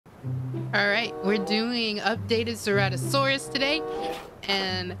Alright, we're doing updated Ceratosaurus today.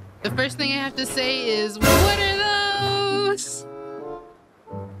 And the first thing I have to say is, what are those?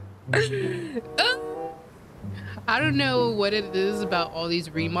 I don't know what it is about all these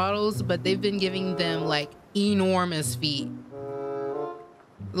remodels, but they've been giving them like enormous feet.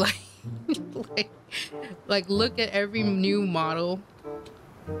 Like, like, like look at every new model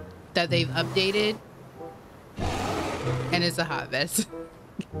that they've updated, and it's a hot mess.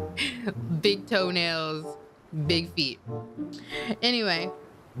 Big toenails, big feet. Anyway,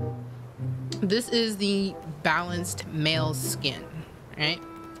 this is the balanced male skin, right?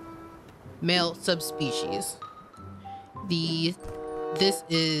 Male subspecies. This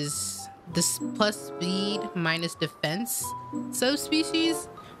is this plus speed minus defense subspecies,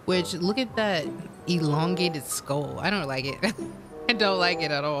 which look at that elongated skull. I don't like it. I don't like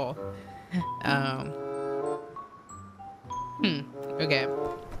it at all. Okay.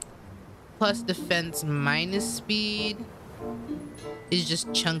 Plus defense minus speed is just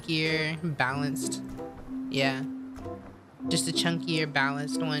chunkier, balanced. Yeah. Just a chunkier,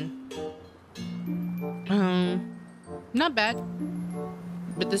 balanced one. Not bad.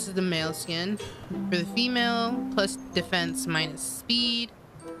 But this is the male skin. For the female, plus defense minus speed.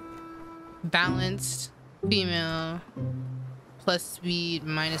 Balanced. Female. Plus speed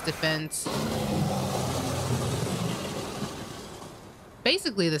minus defense.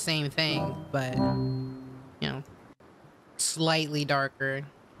 Basically the same thing, but, you know, slightly darker.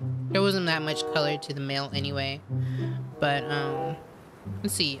 There wasn't that much color to the male anyway. But,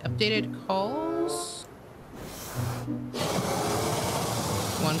 let's see. Updated calls.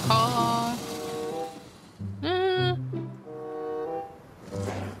 One call.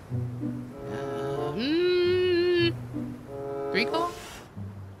 Three call?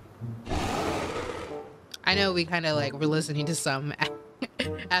 I know we kind of like were listening to some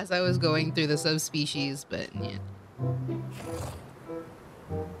as I was going through the subspecies, but yeah.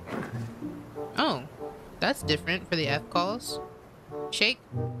 Oh, that's different for the F calls. Shake.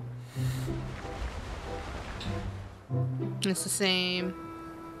 It's the same.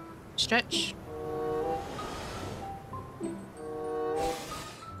 Stretch.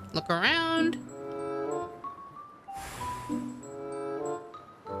 Look around.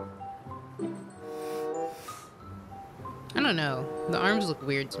 I don't know. The arms look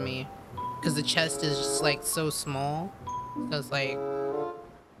weird to me because the chest is just like so small. So it's like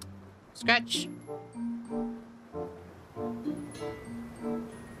scratch.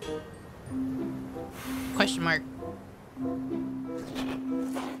 Question mark.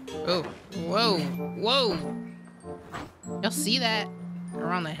 Oh, whoa, whoa. Y'all see that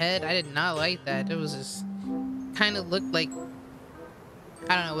around the head? I did not like that. It was just kind of looked like,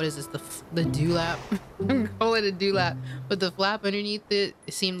 I don't know, what is this? The dewlap? I'm calling it a dewlap. But the flap underneath it,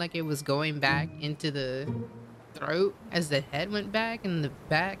 it seemed like it was going back into the throat as the head went back, and the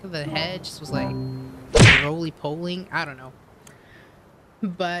back of the head just was like roly-poling. I don't know.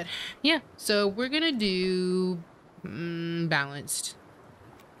 But yeah, so we're gonna do balanced.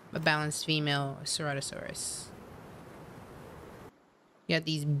 A balanced female Ceratosaurus. You got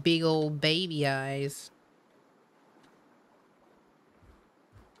these big old baby eyes.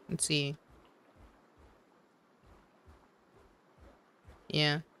 Let's see.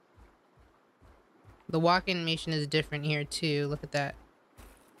 Yeah. The walk animation is different here too. Look at that.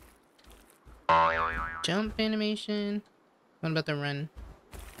 Jump animation. What about the run?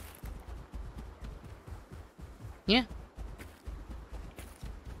 Yeah.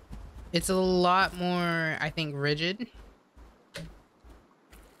 It's a lot more, I think, rigid.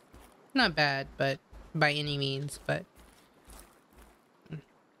 Not bad, but by any means, but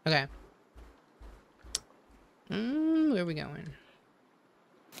okay. Where are we going?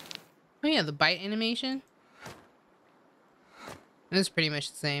 Oh yeah, the bite animation. It's pretty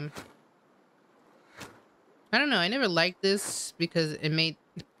much the same. I don't know, I never liked this because it made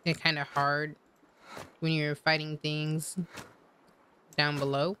it kind of hard when you're fighting things down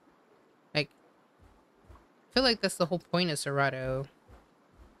below. Like, I feel like that's the whole point of Cerato.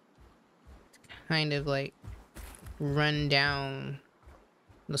 Kind of like run down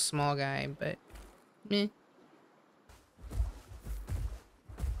the small guy, but meh.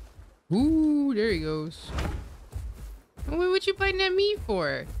 Ooh, there he goes. What you biting at me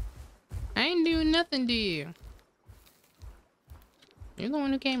for? I ain't doing nothing to you. You're the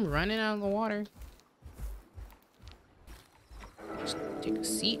one who came running out of the water. Just take a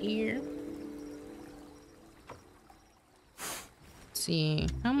seat here. Let's see,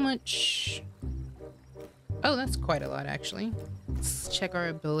 how much? Oh, that's quite a lot, actually. Let's check our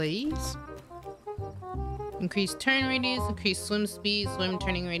abilities. Increase turn radius, increase swim speed, swim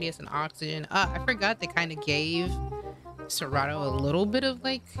turning radius, and oxygen. I forgot they kind of gave Cerato a little bit of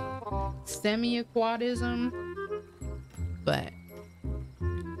like semi-aquatism, but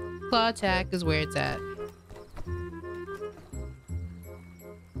claw attack is where it's at.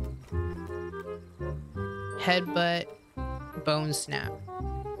 Headbutt, bone snap.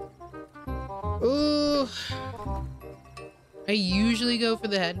 Ooh. I usually go for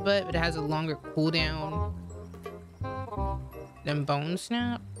the headbutt, but it has a longer cooldown than bone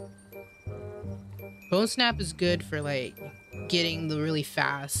snap. Bone snap is good for like getting the really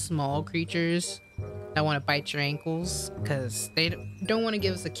fast small creatures that want to bite your ankles, because they don't want to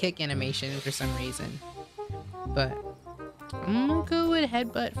give us a kick animation for some reason. But I'm gonna go with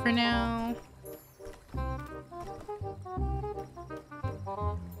headbutt for now.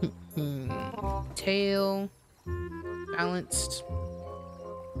 Tail, balanced.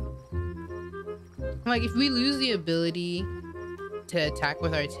 Like, if we lose the ability to attack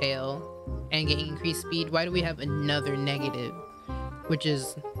with our tail and get increased speed, why do we have another negative, which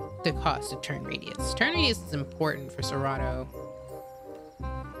is the cost of turn radius? Turn radius is important for Cerato.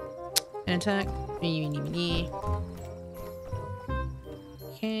 An attack.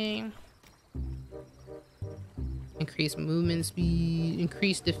 Okay. Increase movement speed,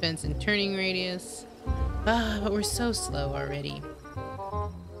 increase defense and turning radius. But we're so slow already.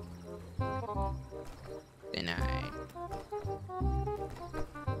 Denied.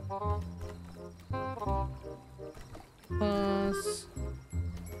 Pause.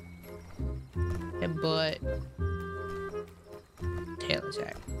 Headbutt. Tail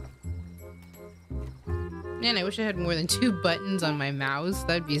attack. Man, I wish I had more than 2 buttons on my mouse.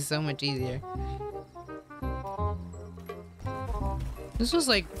 That'd be so much easier. This was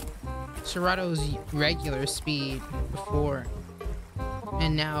like Cerato's regular speed before,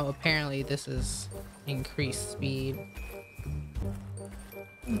 and now apparently this is increased speed.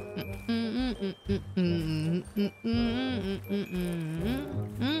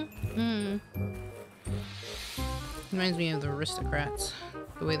 Reminds me of the aristocrats,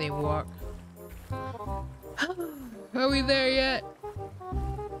 the way they walk. Are we there yet?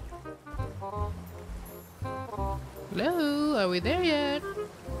 Hello, are we there yet?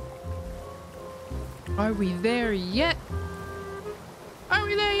 Are we there yet? Are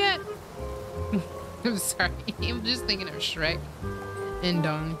we there yet? I'm sorry, I'm just thinking of Shrek and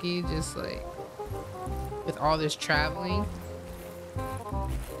Donkey, just like with all this traveling.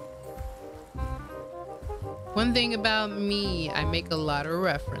 One thing about me, I make a lot of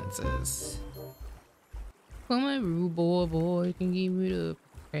references. Well, my rude boy can give it up.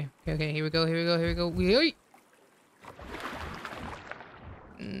 Okay, here we go. Wait.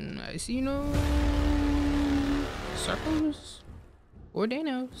 I see no circles or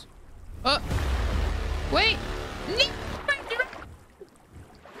dinos. Oh, wait!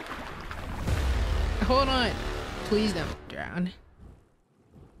 Hold on. Please don't drown.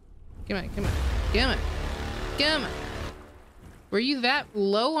 Come on. Were you that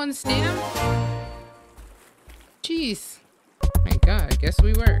low on stamina? Jeez. My god, I guess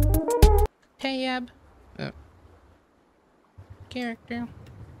we were. Tab. Oh. Character.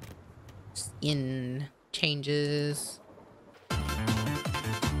 Skin changes.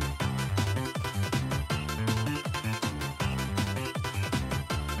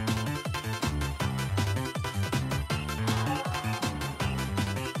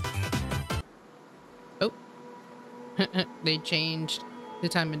 Oh. They changed the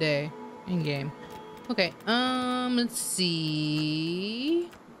time of day in game. Okay, let's see.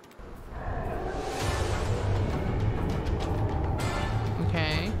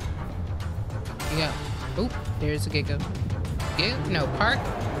 Okay. You go. Oh, there's a gecko. No, park.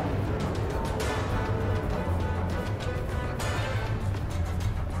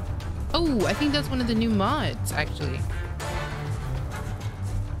 Oh, I think that's one of the new mods, actually.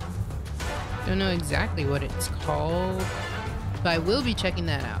 Don't know exactly what it's called, but I will be checking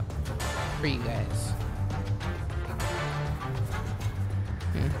that out for you guys.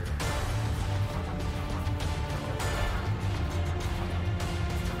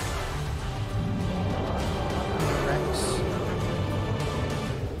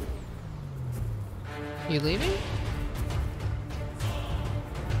 You leaving?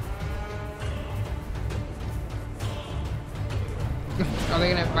 Are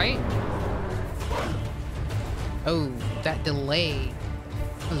they gonna fight? Oh, that delay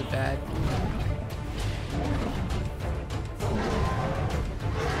was bad.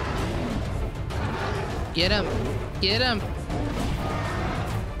 Get him! Get him!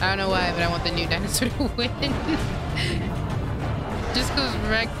 I don't know why, but I want the new dinosaur to win. Just because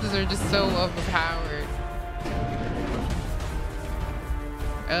Rexes are just so overpowered.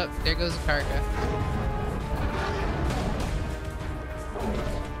 Oh, there goes the cargo.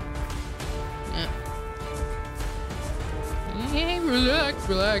 Hey, relax,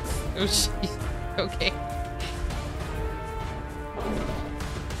 relax. Oh, jeez. Okay.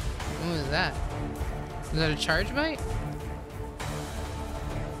 What was that? Was that a charge bite?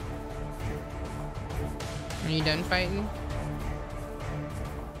 Are you done fighting?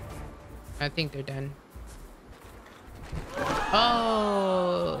 I think they're done.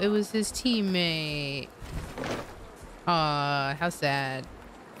 Oh, it was his teammate. Aw, how sad.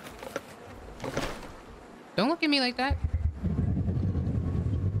 Don't look at me like that.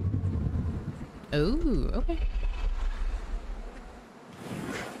 Oh, okay.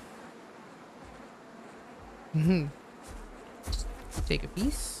 Take a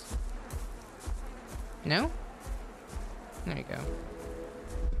piece. No? There you go.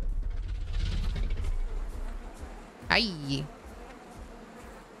 Hi.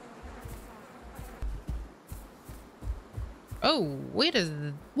 Oh, wait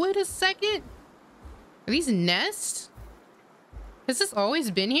a second. Are these nests? Has this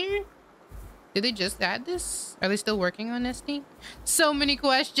always been here? Did they just add this? Are they still working on nesting? So many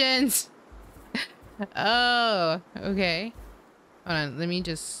questions. Oh, okay. Hold on, let me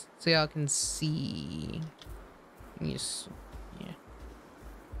just so y'all can see. Let me just, yeah.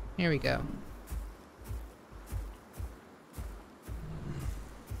 Here we go.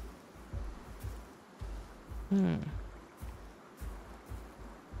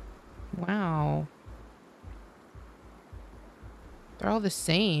 Wow. They're all the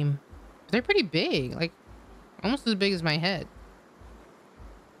same. They're pretty big, like almost as big as my head.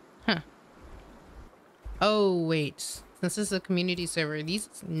 Huh. Oh, wait. Since this is a community server, these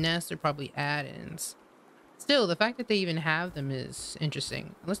nests are probably add-ins. Still, the fact that they even have them is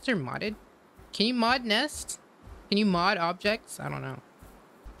interesting. Unless they're modded. Can you mod nests? Can you mod objects? I don't know.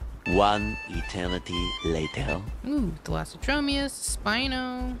 One eternity later. Ooh, Thalassotromius,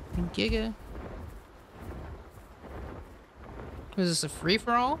 Spino, and Giga. Was this a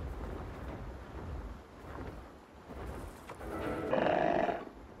free-for-all?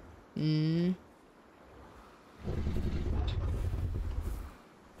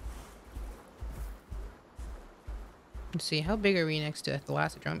 Let's see, how big are we next to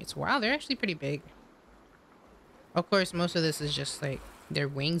Thalassotromius? Wow, they're actually pretty big. Of course, most of this is just like their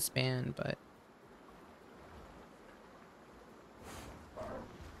wingspan, but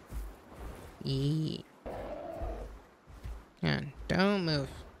yeah. Don't move.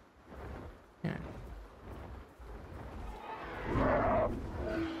 Yeah.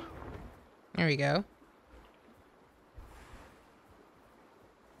 There we go.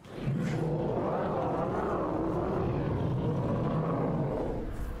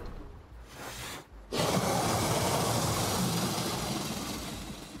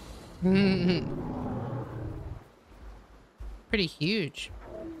 Pretty huge.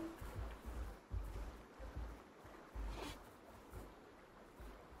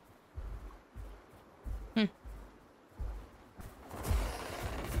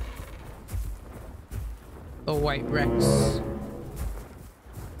 The White Rex.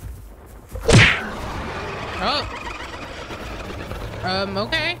 Oh.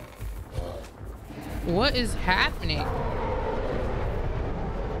 Okay. What is happening?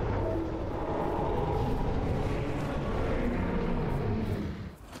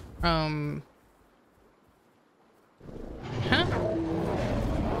 Huh?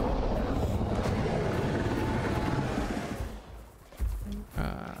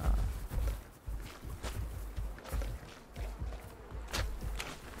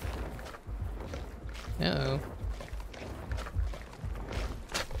 Uh-oh.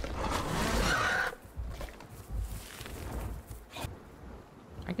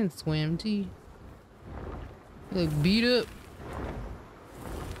 I can swim too. Look beat up.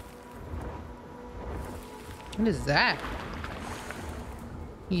 What is that?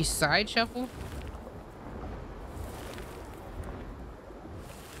 You side shuffle?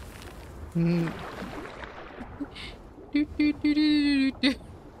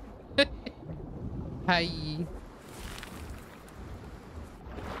 Hi.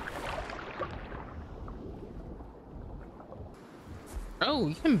 Oh,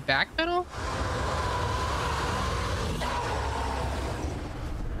 you can backpedal?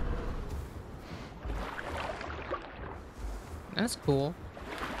 That's cool.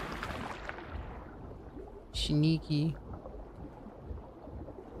 Sneaky.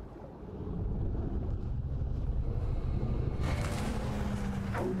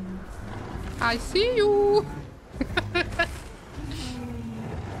 I see you.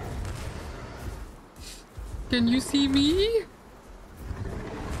 Can you see me?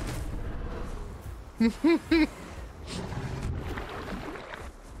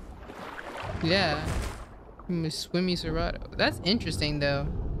 Yeah. Swimmy Cerato. That's interesting though.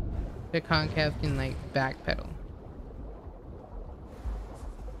 The concave can like backpedal.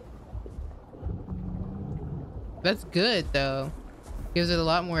 That's good though. Gives it a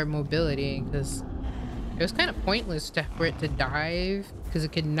lot more mobility because it was kind of pointless for it to dive because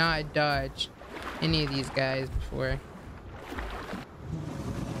it could not dodge any of these guys before.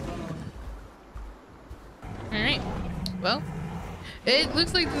 Alright. Well, it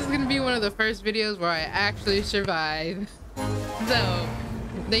looks like this is going to be one of the first videos where I actually survive. So,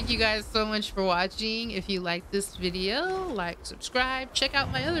 thank you guys so much for watching. If you like this video, like, subscribe, check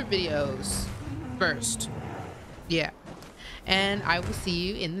out my other videos first. Yeah. And I will see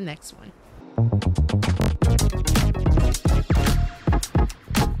you in the next one.